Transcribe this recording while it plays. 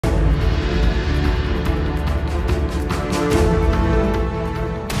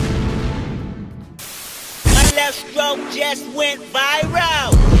stroke just went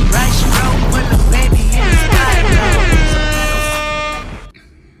viral. Right stroke with a baby in style.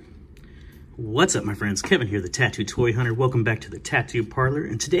 What's up, my friends? Kevin here, the Tattoo Toy Hunter. Welcome back to the Tattoo Parlor.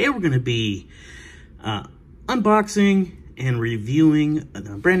 And today we're going to be unboxing and reviewing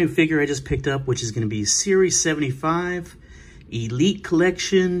a brand new figure I just picked up, which is going to be Series 75 Elite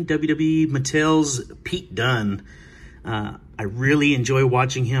Collection WWE Mattel's Pete Dunne. I really enjoy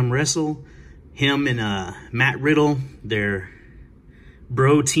watching him wrestle. Him and Matt Riddle, their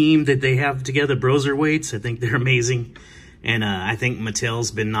bro team that they have together, Broserweights. I think they're amazing. And I think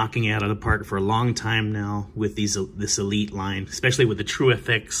Mattel's been knocking it out of the park for a long time now with this Elite line, especially with the True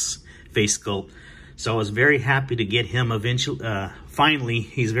FX face sculpt. So I was very happy to get him eventually. Finally,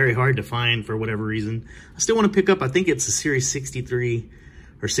 he's very hard to find for whatever reason. I still want to pick up, I think it's a Series 63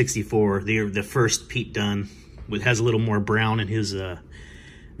 or 64, the first Pete Dunne, which has a little more brown in his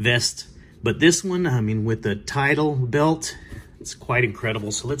vest. But this one, I mean, with the title belt, it's quite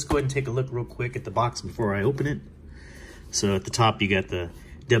incredible. So let's go ahead and take a look real quick at the box before I open it. So at the top, you got the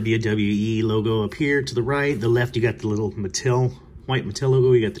WWE logo up here to the right. The left, you got the little white Mattel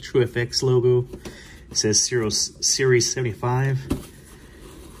logo. You got the True FX logo. It says Series 75.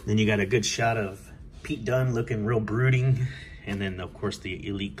 Then you got a good shot of Pete Dunne looking real brooding. And then, of course, the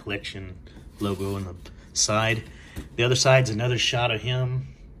Elite Collection logo on the side. The other side's another shot of him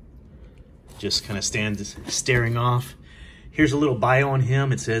just kind of staring off. Here's a little bio on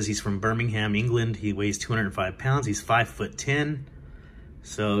him. It says he's from Birmingham, England. He weighs 205 pounds. He's 5'10".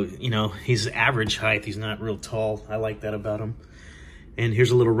 So, you know, he's average height. He's not real tall. I like that about him. And here's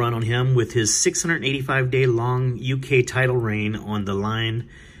a little run on him with his 685-day-long UK title reign on the line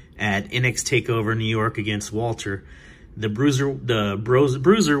at NX TakeOver New York against Walter. The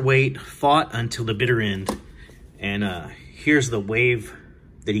Bruiserweight fought until the bitter end. And here's the wave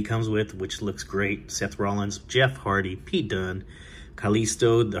that he comes with, which looks great. Seth Rollins, Jeff Hardy, Pete Dunne,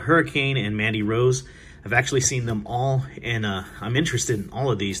 Kalisto, the Hurricane, and Mandy Rose. I've actually seen them all, and I'm interested in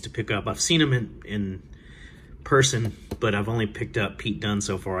all of these to pick up. I've seen them in person, but I've only picked up Pete Dunne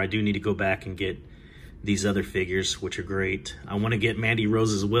so far. I do need to go back and get these other figures, which are great. I want to get Mandy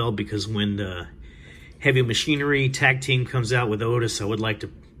Rose as well, because when the Heavy Machinery tag team comes out with Otis, I would like to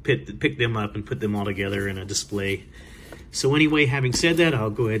pick them up and put them all together in a display. So anyway, having said that, I'll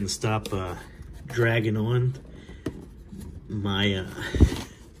go ahead and stop dragging on my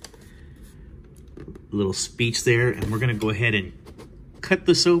little speech there, and we're going to go ahead and cut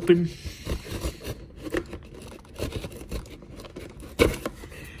this open.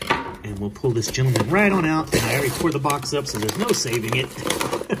 And we'll pull this gentleman right on out. And I already tore the box up, so there's no saving it.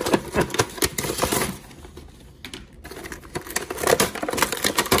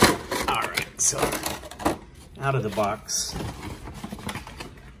 All right, so out of the box.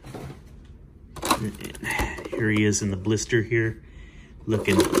 Here he is in the blister here,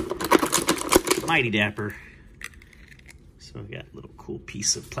 looking mighty dapper. So I got a little cool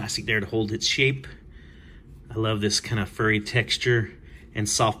piece of plastic there to hold its shape. I love this kind of furry texture and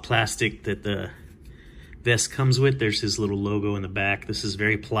soft plastic that the vest comes with. There's his little logo in the back. This is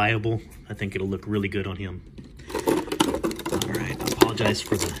very pliable. I think it'll look really good on him. All right, I apologize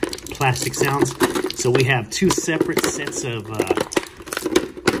for the plastic sounds. So we have two separate sets of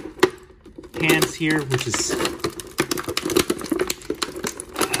hands here, which is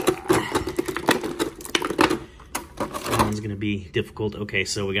that one's going to be difficult. Okay,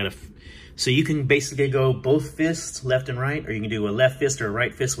 so we got so you can basically go both fists, left and right, or you can do a left fist or a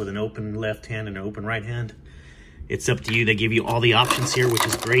right fist with an open left hand and an open right hand. It's up to you. They give you all the options here, which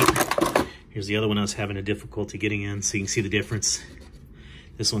is great. Here's the other one I was having a difficulty getting in, so you can see the difference.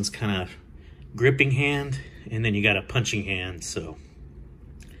 This one's kind of gripping hand, and then you got a punching hand, so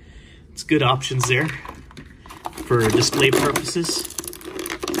it's good options there for display purposes.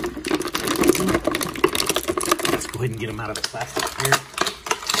 Let's go ahead and get them out of the plastic here.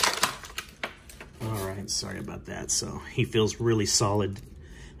 All right, sorry about that. So he feels really solid.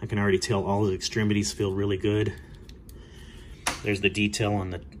 I can already tell all the extremities feel really good. There's the detail on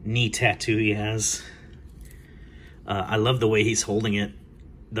the knee tattoo he has. I love the way he's holding it.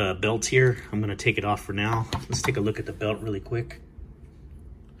 The belt here, I'm gonna take it off for now. Let's take a look at the belt really quick.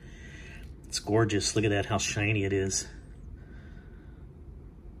 It's gorgeous. Look at that, how shiny it is.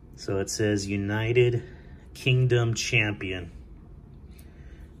 So it says United Kingdom Champion.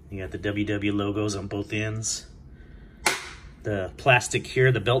 You got the WWE logos on both ends. The plastic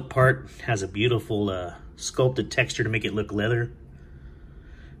here, the belt part, has a beautiful sculpted texture to make it look leather.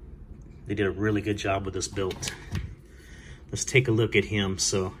 They did a really good job with this belt. Let's take a look at him.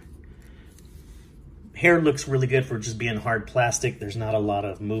 So hair looks really good for just being hard plastic. There's not a lot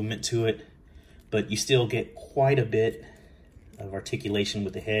of movement to it. but you still get quite a bit of articulation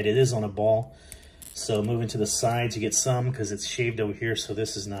with the head. It is on a ball, so moving to the sides, you get some because it's shaved over here, so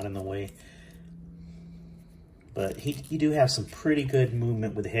this is not in the way. But you do have some pretty good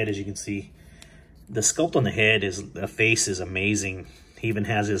movement with the head, as you can see. The sculpt on the face is amazing. He even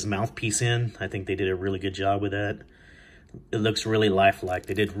has his mouthpiece in. I think they did a really good job with that. It looks really lifelike.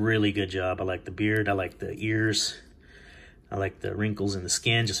 They did a really good job. I like the beard. I like the ears. I like the wrinkles in the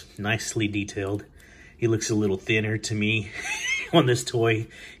skin, just nicely detailed. He looks a little thinner to me on this toy.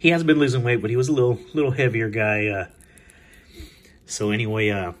 He has been losing weight, but he was a little heavier guy. So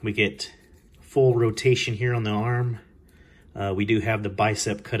anyway, we get full rotation here on the arm. We do have the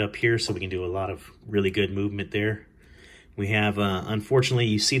bicep cut up here, so we can do a lot of really good movement there. We have, unfortunately,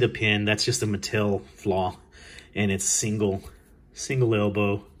 you see the pin. That's just a Mattel flaw, and it's single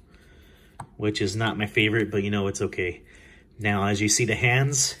elbow, which is not my favorite, but you know, it's okay. Now, as you see the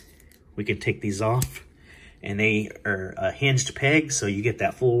hands, we can take these off, and they are a hinged peg, so you get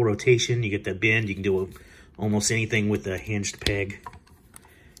that full rotation, you get that bend. You can do almost anything with a hinged peg.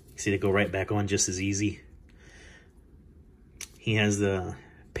 You see they go right back on just as easy. He has the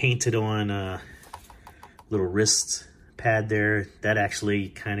painted on little wrist pad there. That actually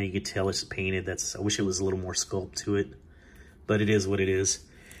kind of, you could tell it's painted. I wish it was a little more sculpt to it, but it is what it is.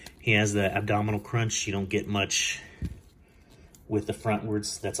 He has the abdominal crunch. You don't get much with the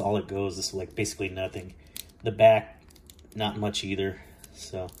frontwards. That's all it goes. It's like basically nothing. The back, not much either.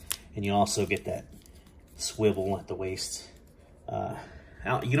 So, and you also get that swivel at the waist.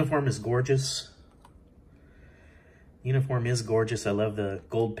 Uniform is gorgeous. Uniform is gorgeous. I love the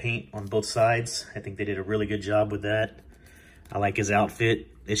gold paint on both sides. I think they did a really good job with that. I like his outfit.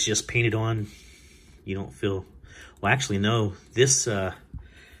 It's just painted on. You don't feel, well, actually, no, this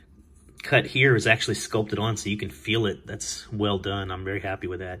cut here is actually sculpted on, so you can feel it. That's well done. I'm very happy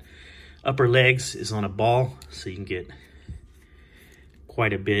with that. Upper legs is on a ball, so you can get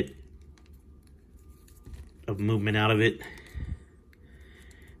quite a bit of movement out of it.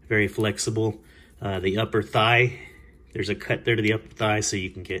 Very flexible. The upper thigh, there's a cut there to the upper thigh, so you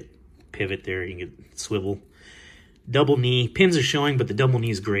can get pivot there. You can get swivel. Double knee. Pins are showing, but the double knee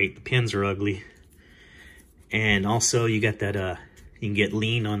is great. The pins are ugly. And also, you got that, you can get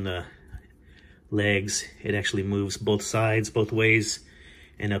lean on the legs. It actually moves both sides, both ways,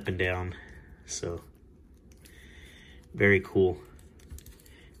 and up and down. So, very cool.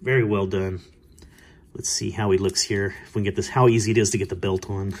 Very well done. Let's see how he looks here. If we can get this, how easy it is to get the belt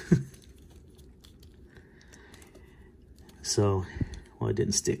on. So, well, it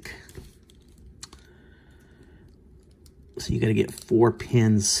didn't stick. So you got to get 4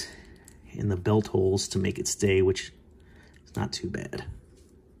 pins in the belt holes to make it stay, which is not too bad.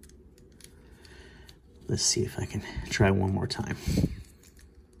 Let's see if I can try one more time.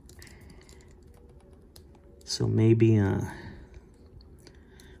 So maybe if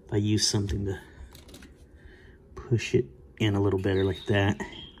I use something to push it in a little better like that.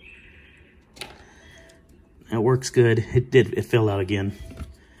 That works good. It fell out again.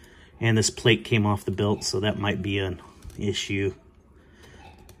 And this plate came off the belt, so that might be an issue.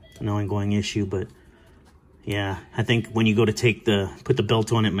 An ongoing issue, but yeah, I think when you go to put the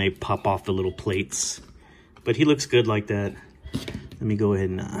belt on, it may pop off the little plates. But he looks good like that. Let me go ahead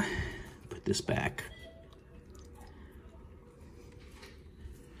and put this back.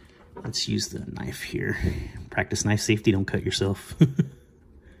 Let's use the knife here. Practice knife safety, don't cut yourself.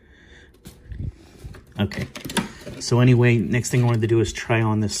 Okay, so anyway, next thing I wanted to do is try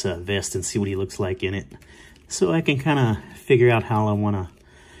on this vest and see what he looks like in it. So I can kind of figure out how I want to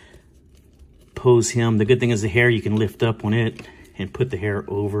pose him. The good thing is the hair, you can lift up on it and put the hair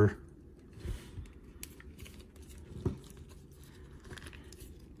over.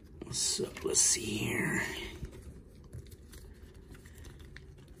 So let's see here.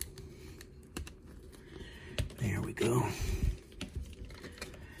 There we go.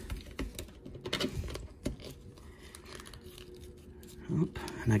 Oop,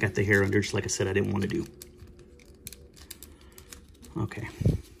 and I got the hair under, just like I said I didn't want to do. Okay.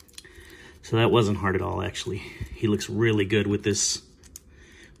 So that wasn't hard at all, actually. He looks really good with this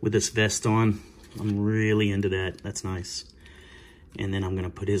vest on. I'm really into that. That's nice. And then I'm going to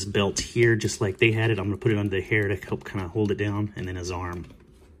put his belt here, just like they had it. I'm going to put it under the hair to help kind of hold it down, and then his arm.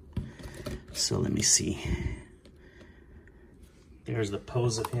 So let me see. There's the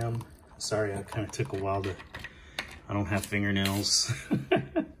pose of him. Sorry, I kind of took a while to... I don't have fingernails.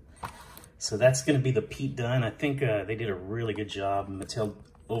 So that's going to be the Pete Dunne. I think they did a really good job. Mattel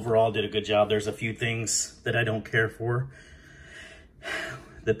overall did a good job. There's a few things that I don't care for.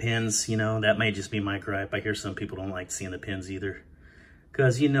 The pins, you know, that may just be my gripe. I hear some people don't like seeing the pins either.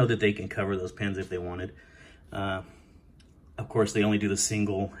 because you know that they can cover those pins if they wanted. Of course, they only do the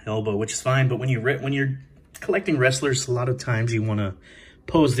single elbow, which is fine. But when you're collecting wrestlers, a lot of times you want to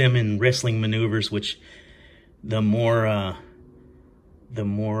pose them in wrestling maneuvers, which the more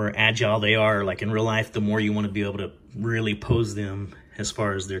agile they are, like in real life, the more you want to be able to really pose them as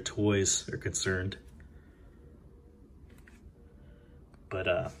far as their toys are concerned.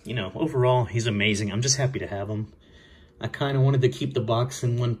 But, you know, overall, he's amazing. I'm just happy to have him. I kind of wanted to keep the box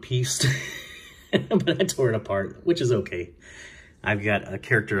in one piece, but I tore it apart, which is okay. I've got a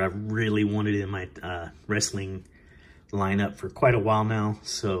character I've really wanted in my wrestling lineup for quite a while now,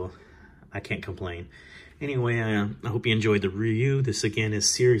 so I can't complain. Anyway, I hope you enjoyed the review. This, again, is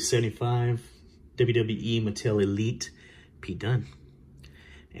Series 75, WWE Mattel Elite, Pete Dunne.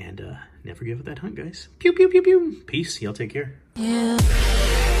 And never give up that hunt, guys. Pew, pew, pew, pew. Peace. Y'all take care. Yeah.